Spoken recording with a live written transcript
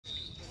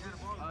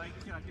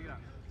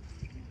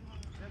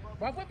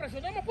Va, pues,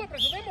 presionemos, pues,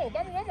 presionemos.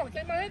 Vamos, vamos, aquí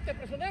hay más gente,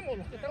 presionemos,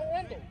 los que están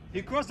jugando.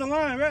 He crossed the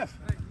line, ref.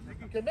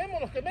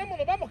 Quemémonos,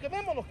 quemémonos, vamos,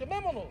 quemémonos,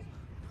 quemémonos.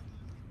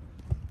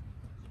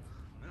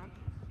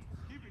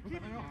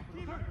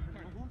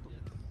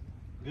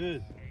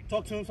 Good.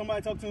 Talk to him.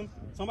 Somebody talk to him.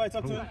 Somebody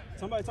talk to him.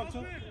 Somebody talk to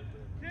him.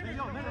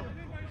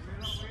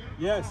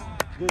 Yes.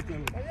 Good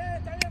thing.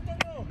 Está bien,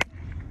 Toño.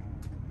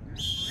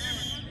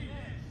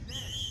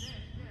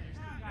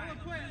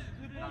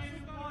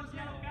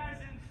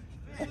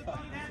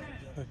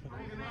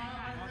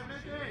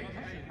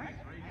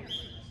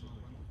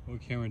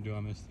 What camera do I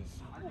miss this?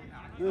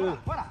 Good.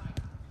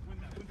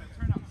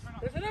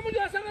 Presionemos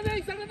ya, salgan de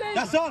ahí, salgan de ahí.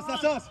 That's us.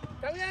 That's us.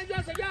 Está bien,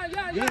 ya.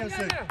 Yes,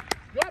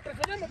 Ya,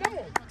 presionemos,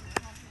 vamos.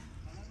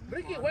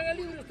 Ricky, juega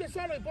libre usted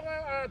solo y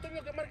ponga a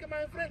Toño que marque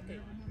más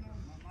enfrente.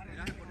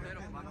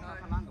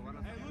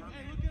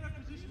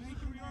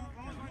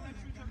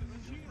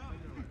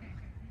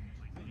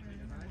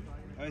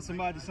 All right,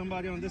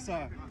 somebody on this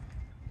side.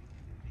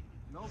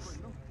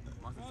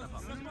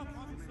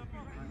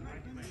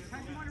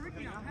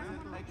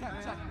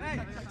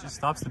 It just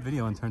stops the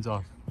video and turns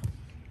off.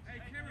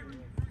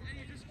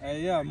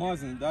 Hey, yeah,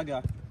 Martin, that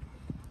guy.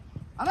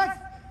 Alex!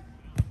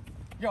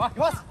 ¿Qué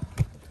vas?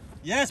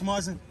 Yes,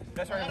 Martin.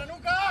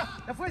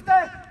 ¿Te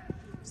fuiste?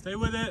 Stay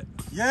with it.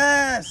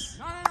 Yes.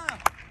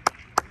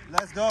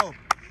 Let's go.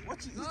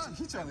 What you?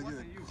 He trying to get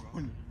it,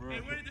 bro.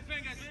 Hey, way to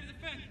defend, guys. Way to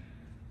defend.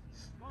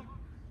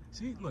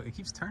 See, look, it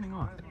keeps turning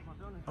off.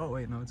 Oh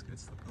wait, no, it's good.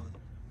 It's still going.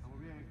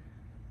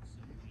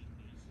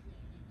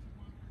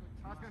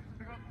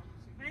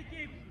 Thank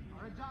you.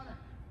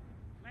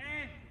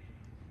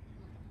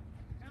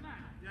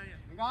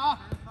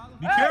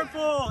 Be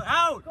careful!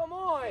 Out! Come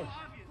on!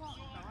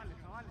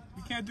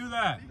 You can't do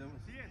that.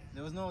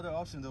 There was no other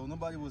option though.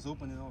 Nobody was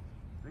opening up.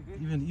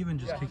 Even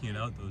just kicking it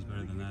out though is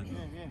better than that.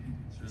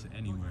 Though. Just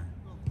anywhere.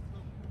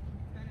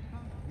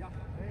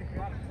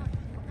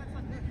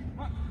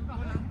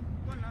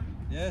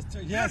 Yes,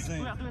 yes,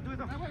 Zane.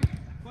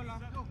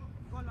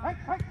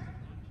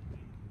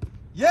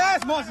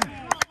 Yes, Martin.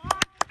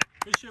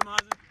 Good shit,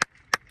 Mazen.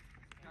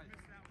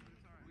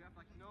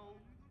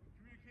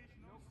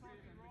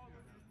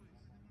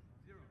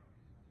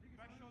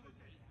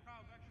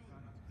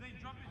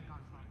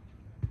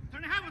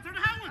 Turn the hat one, turn the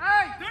hat one!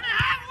 Hey! Turn the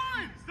hat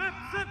one! Step!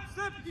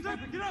 Get up!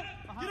 Get up!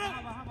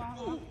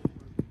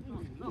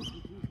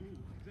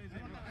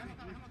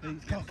 Hey,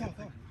 go.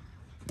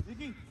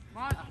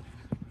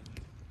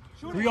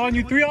 Three on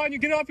you,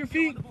 get off your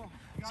feet.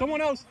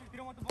 Someone else.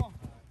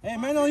 Hey,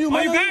 man on you, On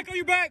man.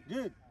 your back,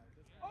 Good.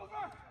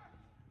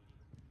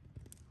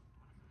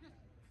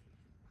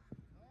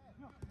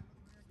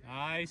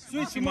 Nice. Switch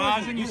You see to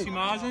Mazen.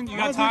 Mazen? Good. You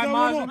got time,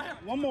 Mazen?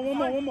 One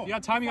more. You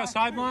got time? You got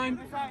sideline?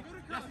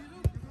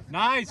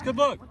 Nice. Good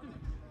look.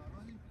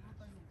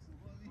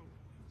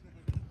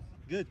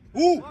 Good.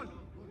 Ooh.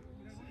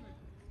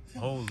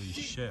 Holy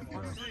shit,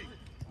 bro.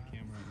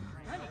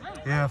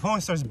 Yeah, phone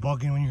starts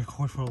bugging when you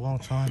record for a long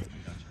time.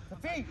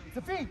 It's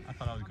a feet! I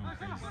thought I was going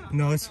crazy.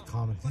 No, it's a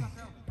common thing.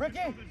 Ricky!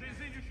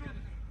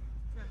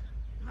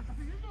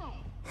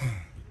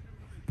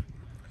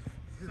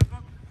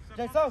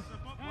 Jason!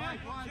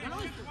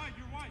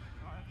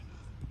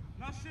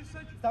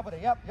 Stop with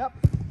it, yep.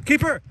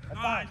 Keeper!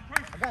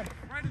 Again.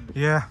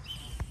 Yeah.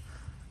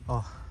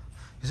 Oh.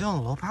 Is it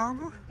on low power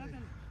mode?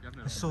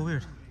 It's so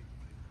weird.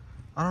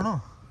 I don't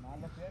know.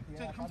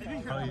 Probably,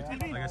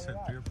 like I said,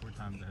 3 or 4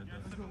 times ahead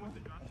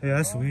though. Yeah,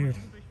 that's weird.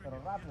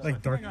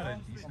 Like dark.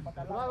 Yep.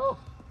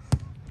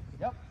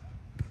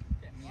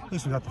 At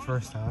least we got the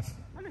first half.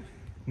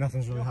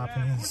 Nothing's really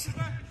happening in the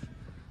second. No,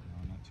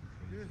 not too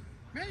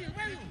crazy.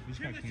 We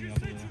just got to clean it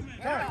up a little.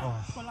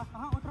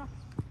 Oh,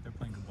 They're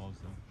playing good balls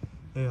though.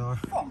 they are.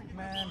 Fuck,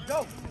 man,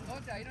 go!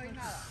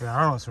 Yeah, I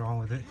don't know what's wrong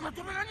with it.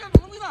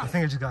 I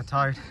think I just got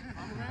tired.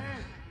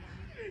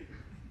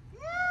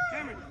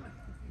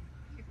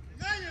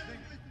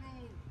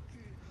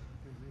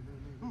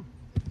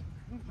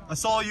 I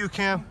saw you,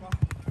 Cam.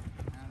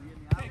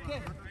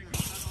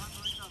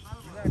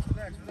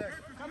 Relax.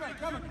 Come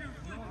on.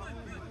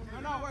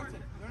 They're not worth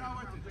it.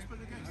 Just put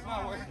it again. It's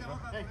not worth it.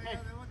 Hey.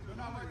 They're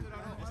not worth it.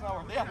 It's not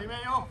worth it.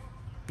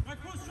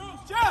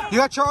 Yeah. You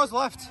got Charles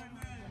left.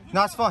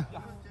 No, it's fine.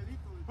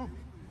 You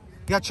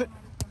got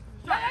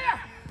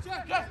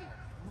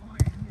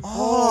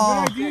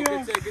Oh!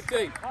 Good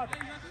take.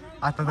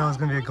 I thought that was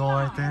going to be a goal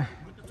right there.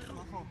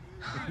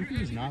 If we could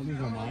just not lose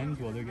our minds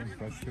while they're getting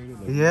frustrated,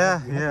 like, Yeah.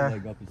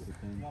 leg up is the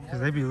thing. Because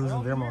they'd be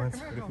losing their minds.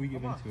 But if we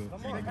give into it,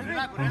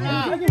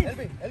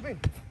 Elvin.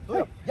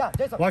 Yeah,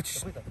 Jason.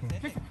 Watch.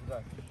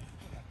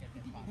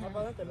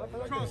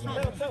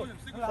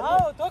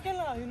 Relajado,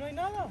 tóquenla, y no hay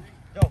nada.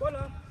 Yo.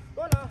 Cola.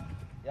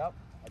 Yep.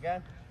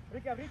 Again.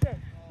 Abrite.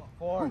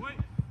 Four.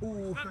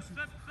 Ooh. Step.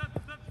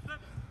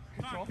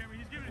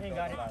 He ain't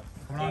got it.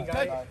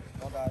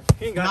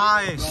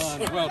 Nice.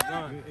 Well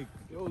done.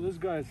 Yo, this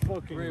guy's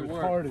fucking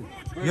retarded.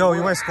 Yo,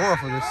 you might score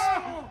for this.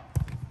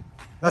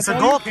 That's a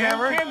goal,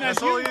 Cameron. Cam,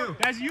 That's all you.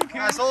 That's you,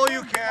 Cam. That's all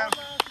you, Cam.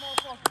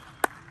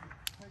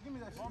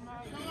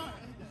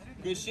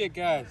 Good shit,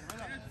 guys.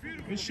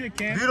 Good shit,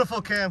 Cam.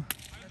 Beautiful, Cam.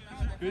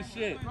 Good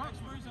shit.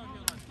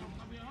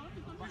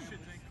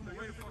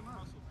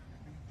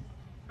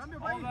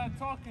 All that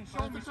talking,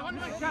 show me something.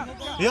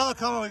 Yeah,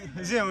 come on.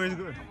 Yeah, we're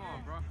good.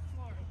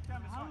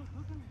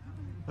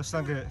 Let's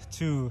not get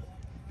too,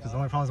 because the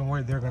only problem is I'm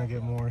worried they're going to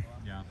get more.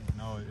 Yeah,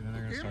 no, and then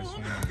they're going to start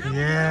swinging.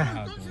 Yeah.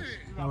 How it goes.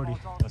 Already.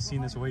 I've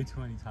seen this way too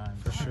many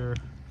times. For sure.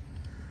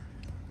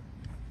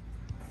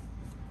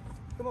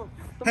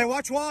 Hey,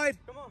 watch wide.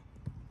 Come on.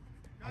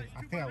 I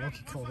think I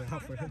low-key called it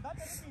out for him.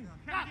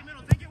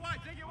 Take it wide,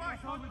 take it wide.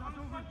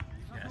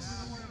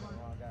 Yes.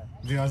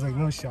 Dude, I was like,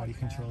 no shot, he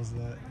controls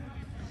that.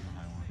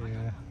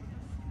 Yeah.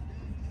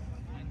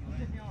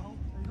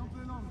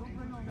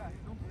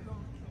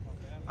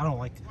 I don't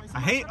like. I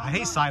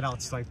hate side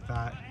outs like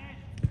that.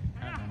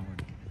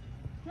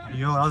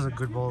 Yo, that was a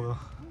good ball though.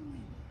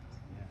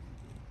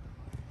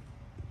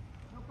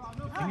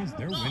 The thing is,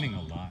 they're winning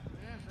a lot.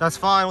 That's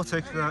fine. We'll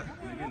take that.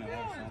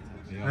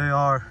 They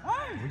are.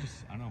 We're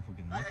just, I don't know if we're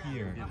getting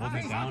lucky or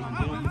holding it down a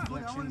little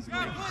deflections.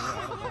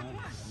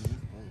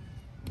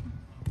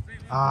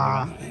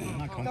 Ah. I'm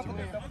not comfortable.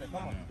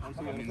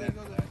 I mean, that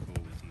goal was,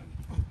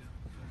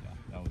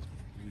 that was,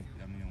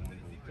 I mean,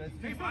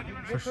 one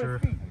goal. For sure.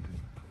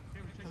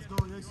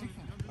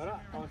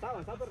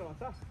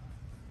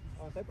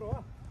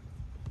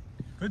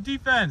 Good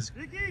defense.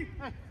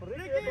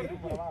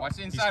 Watch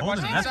the He's inside, watch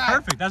holding. the That's inside.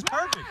 perfect. That's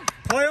perfect.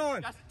 Play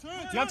on.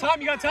 You got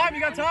time. You got time.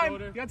 You got time.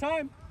 You got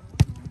time.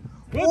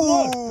 Good Ooh,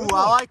 look. Good I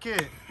look. like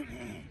it.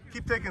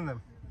 Keep taking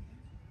them.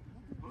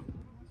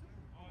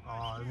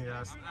 Oh,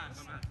 yes.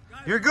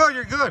 You're good.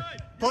 You're good.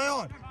 Play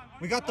on.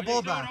 We got the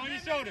ball back. On your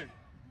shoulder.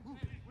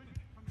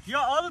 You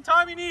got all the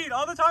time you need.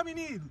 All the time you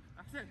need.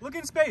 Look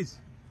in space.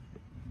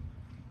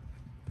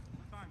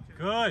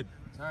 Good.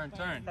 Turn.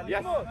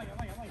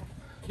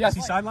 Yes.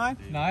 See sideline?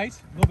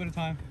 Nice. A little bit of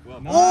time.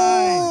 Well, nice.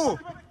 Ooh!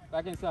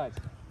 Back inside.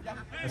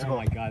 Let's Oh go.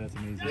 my God, that's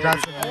amazing.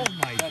 That's Oh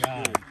my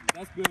God.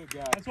 That's good,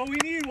 guys. That's what we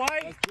need,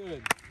 White. That's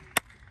good.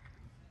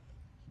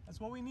 That's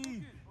what we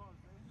need.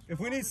 If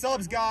we need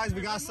subs, guys,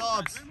 we got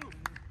subs.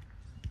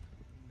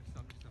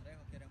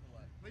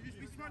 Just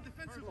be smart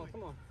defensively.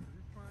 Come on.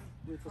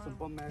 Wait for some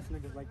bum ass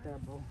niggas like that,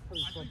 bro.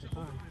 This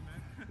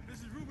This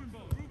is Ruben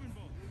ball. I've been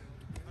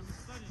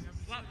studying.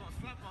 Slap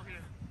ball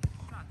here.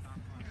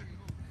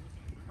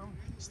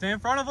 Stay in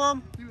front of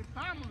him.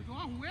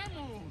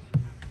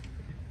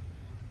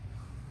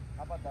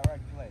 How about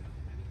direct play?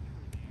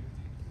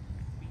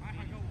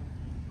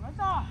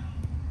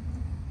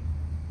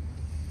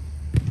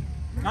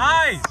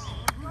 Nice.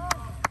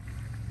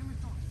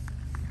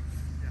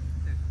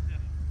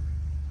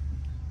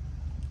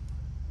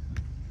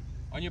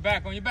 On your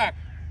back, on your back.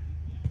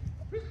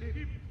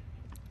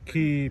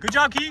 Keep. Good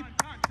job, Keith.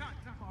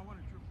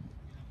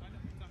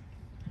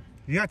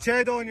 You got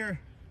Chedo in your.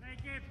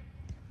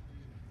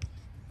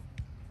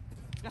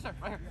 Yes, sir.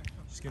 Right here.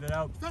 Just get it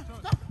out. That's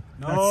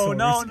No, so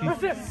no,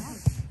 risky. no.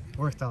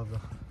 Worked out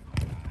though.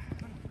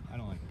 I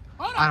don't like it.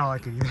 I don't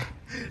like it either.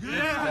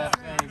 Yeah,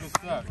 good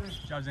stuff. Good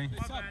job, Zane.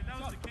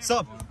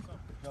 Sub.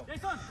 Come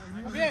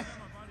here.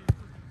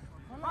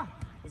 I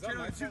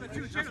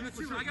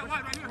got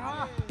wide right here.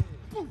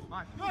 Good,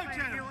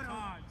 Channel.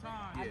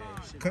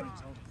 Cut.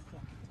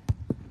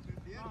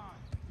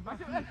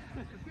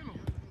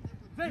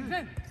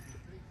 Zane.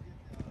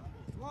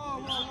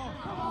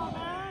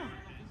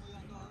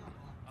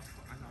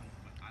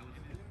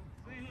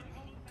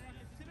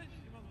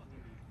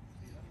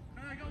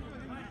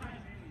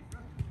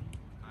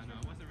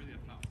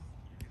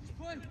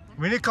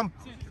 We need to come.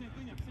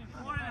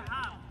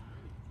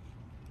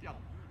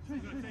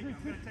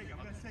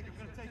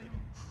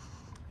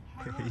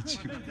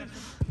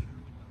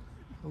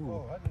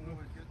 Ooh.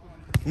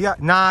 Yeah,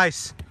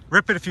 nice.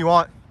 Rip it if you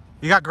want.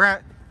 You got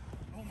Grant.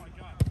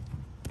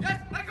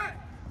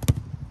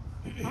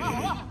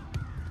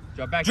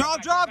 Drop back.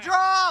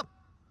 Drop!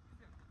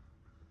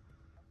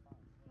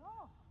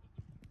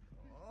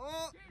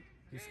 Oh.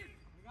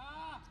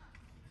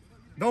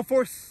 Don't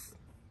force.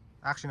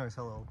 Actually, no, it's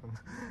hella open.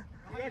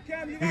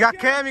 You got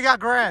Cam, you got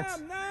Grant.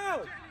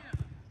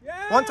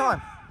 One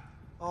time.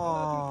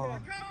 Oh,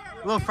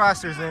 a little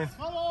faster, Zane.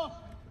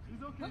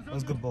 That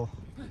was a good ball.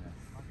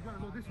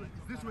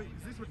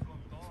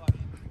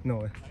 No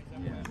way.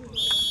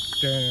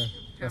 Damn,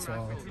 that's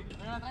wild.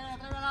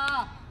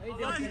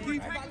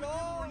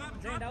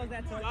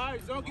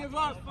 Guys, don't give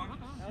up.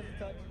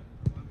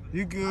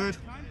 You good?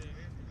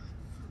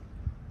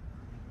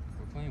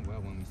 We're playing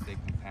well when we stay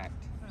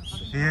compact.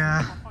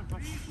 Yeah.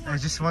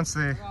 It's just once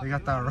they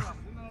got that wrong.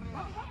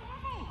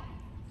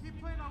 Keep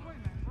playing our way,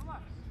 man.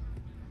 Relax.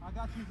 I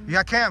got you. You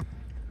got Cam.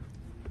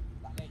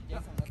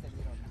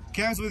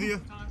 Cam's with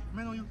you.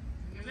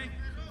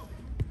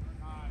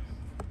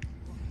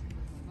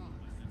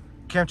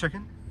 Cam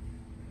checking.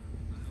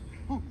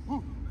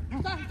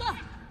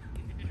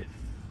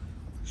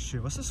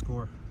 Shit, what's the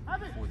score?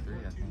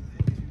 4-3, I think.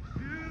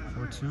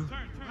 4-2.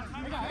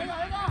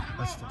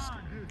 That's still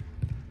scary.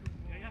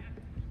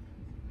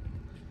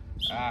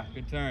 Ah,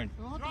 good turn.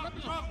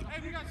 Drop.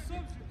 Hey, we got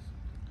subs.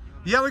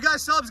 Yeah, we got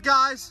subs,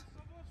 guys.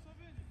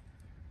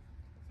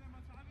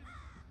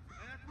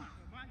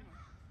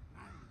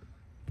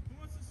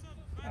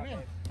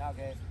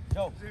 Okay.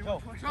 Joe.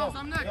 Charles,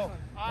 I'm next. Joe.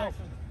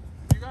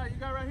 You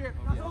got right here.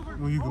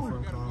 Well, you go for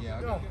it, Tom.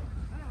 Yeah, Go.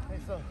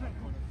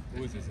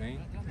 who is his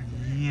name?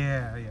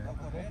 Yeah.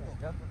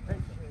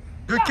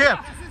 Good Kim.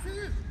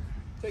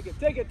 Take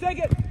it.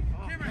 Take.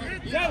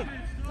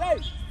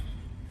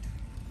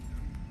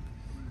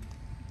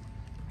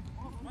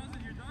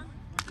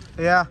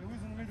 Yeah.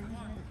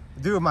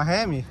 Dude, my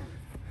hammy.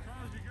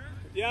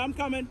 Yeah, I'm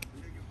coming.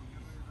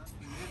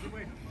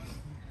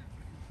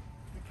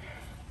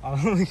 I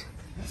don't think.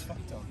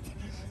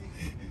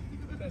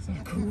 That's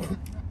not cool.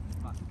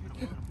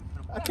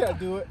 I can't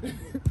do it.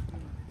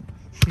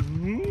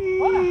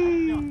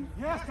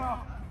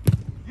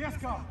 Yes,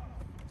 Carl.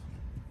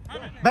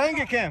 Bang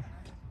it, Kim.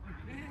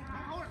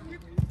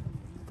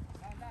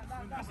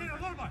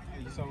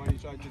 You saw when you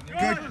tried to do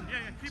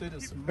Good. say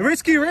this.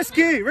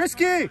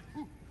 Risky.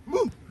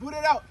 Boom. Boot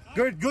it out.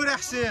 Good,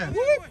 Ahsan.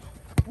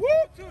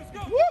 Whoop.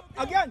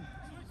 Again.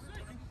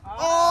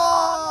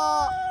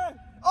 Oh!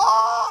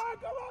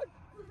 Come on.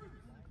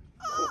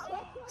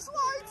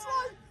 Slide.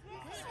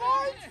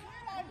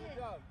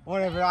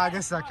 Whatever, I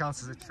guess that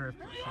counts as a trip.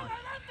 Fine.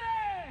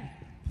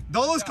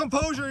 Don't lose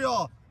composure,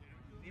 y'all.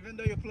 Even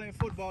though you're playing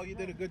football, you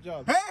did a good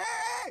job.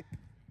 Hey!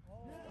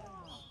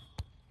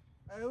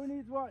 Hey, who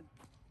needs one?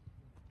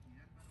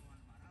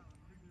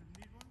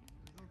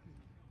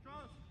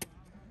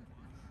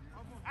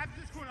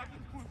 After this corner.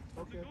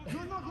 Okay.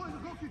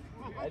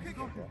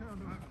 Go.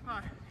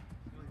 Alright.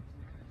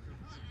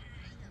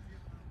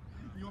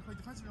 You want to play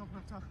defensive? You want to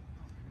play attack?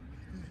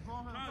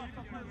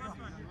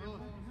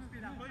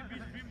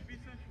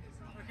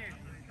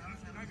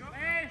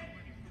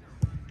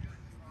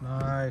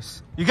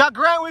 Nice. You got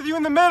Grant with you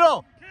in the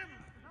middle.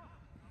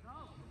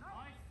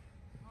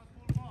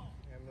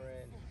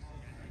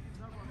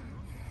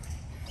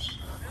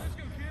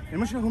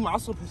 المشكلة هم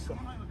معصب هسه.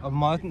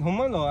 هم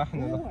ولا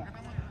احنا؟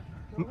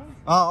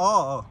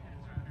 اه.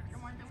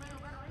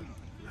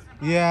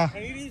 Yeah.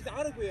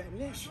 يتعارك وياهم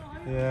ليش؟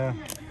 Yeah.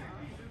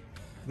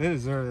 They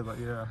deserve it, but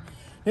yeah.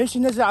 ليش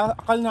ننزل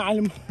عقلنا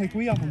على هيك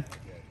وياهم؟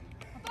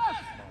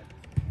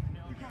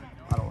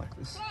 I don't like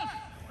this.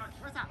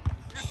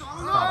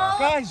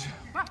 Guys,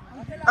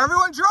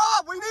 Everyone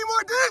drop! We need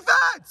more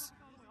defense!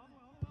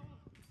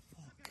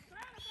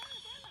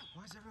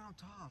 Why is everyone on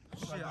top?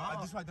 Shit,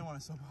 That's why I didn't want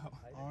to sub out.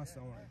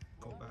 honestly, I want to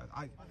go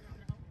bad.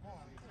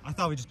 I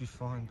thought we'd just be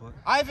fun, but...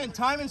 Ivan,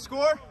 time and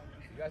score.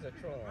 You guys are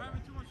trolling. We're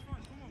having too much fun.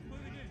 Come on, play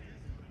the game.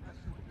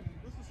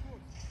 What's the score?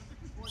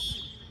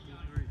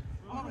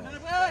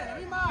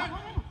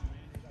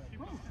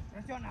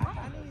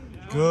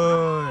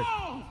 Good.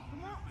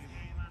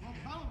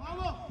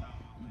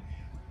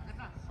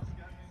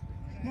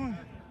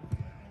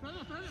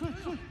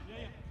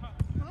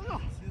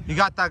 You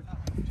got that.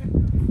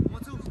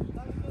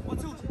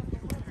 1-2.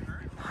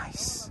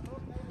 Nice.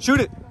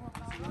 Shoot it.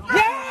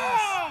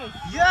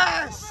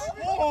 Yes!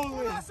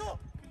 Holy.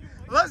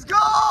 Let's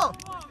go!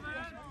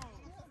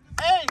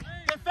 Hey,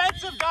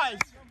 defensive guys.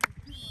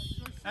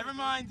 Never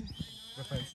mind. Defense.